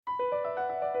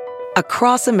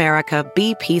Across America,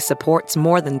 BP supports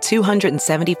more than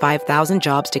 275,000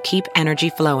 jobs to keep energy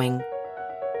flowing.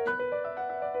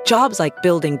 Jobs like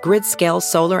building grid-scale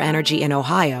solar energy in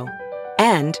Ohio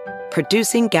and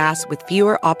producing gas with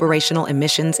fewer operational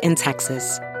emissions in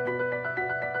Texas.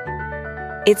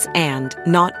 It's and,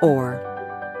 not or.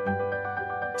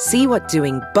 See what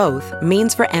doing both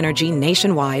means for energy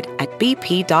nationwide at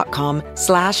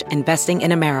bp.com/investing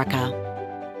in America.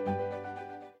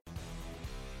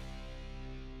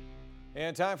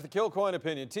 And time for the Kill Coin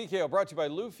Opinion. TKO brought to you by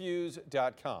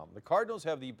LouFuse.com. The Cardinals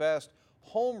have the best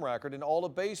home record in all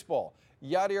of baseball.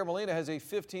 Yadier Molina has a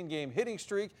 15-game hitting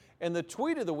streak, and the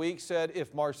tweet of the week said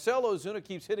if Marcell Ozuna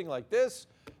keeps hitting like this,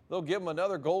 they'll give him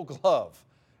another Gold Glove.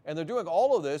 And they're doing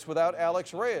all of this without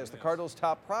Alex Reyes, the Cardinals'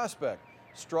 top prospect.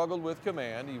 Struggled with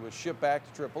command. He was shipped back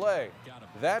to Triple A.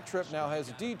 That trip now has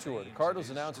a detour. The Cardinals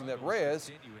announcing that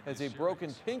Reyes has a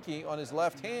broken pinky on his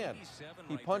left hand.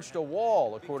 He punched a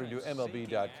wall, according to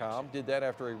MLB.com. Did that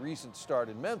after a recent start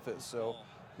in Memphis. So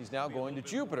he's now going to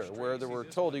Jupiter, where they were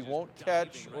told he won't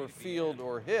catch or field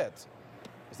or hit.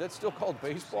 Is that still called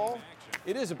baseball?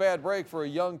 It is a bad break for a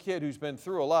young kid who's been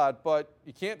through a lot, but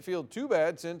you can't feel too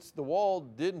bad since the wall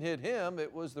didn't hit him.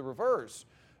 It was the reverse.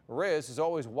 Reyes has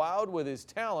always wowed with his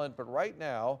talent, but right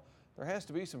now there has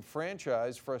to be some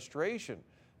franchise frustration.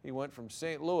 He went from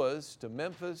St. Louis to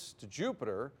Memphis to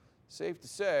Jupiter. Safe to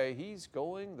say he's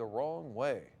going the wrong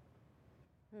way.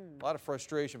 A lot of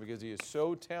frustration because he is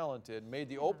so talented, made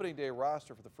the opening day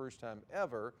roster for the first time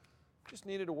ever. Just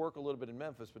needed to work a little bit in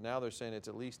Memphis, but now they're saying it's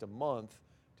at least a month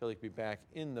till he can be back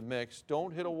in the mix.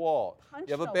 Don't hit a wall.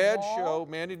 You have a bad show.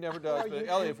 Mandy never does. But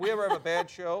Elliot, if we ever have a bad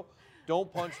show,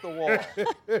 don't punch the wall.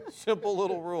 Simple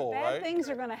little rule, right? Bad things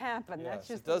are going to happen. Yes, That's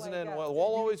just it doesn't end well. The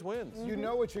wall always wins. You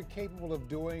know what you're capable of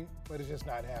doing, but it's just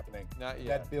not happening. Not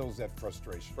yet. That builds that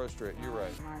frustration. Frustrate. You're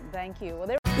right. Thank you.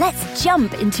 Well, Let's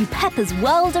jump into Peppa's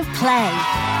world of play.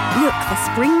 Look for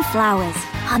spring flowers,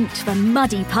 hunt for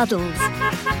muddy puddles,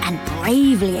 and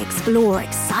bravely explore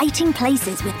exciting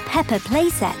places with Peppa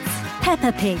playsets.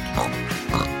 Peppa Pig,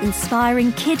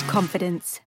 inspiring kid confidence.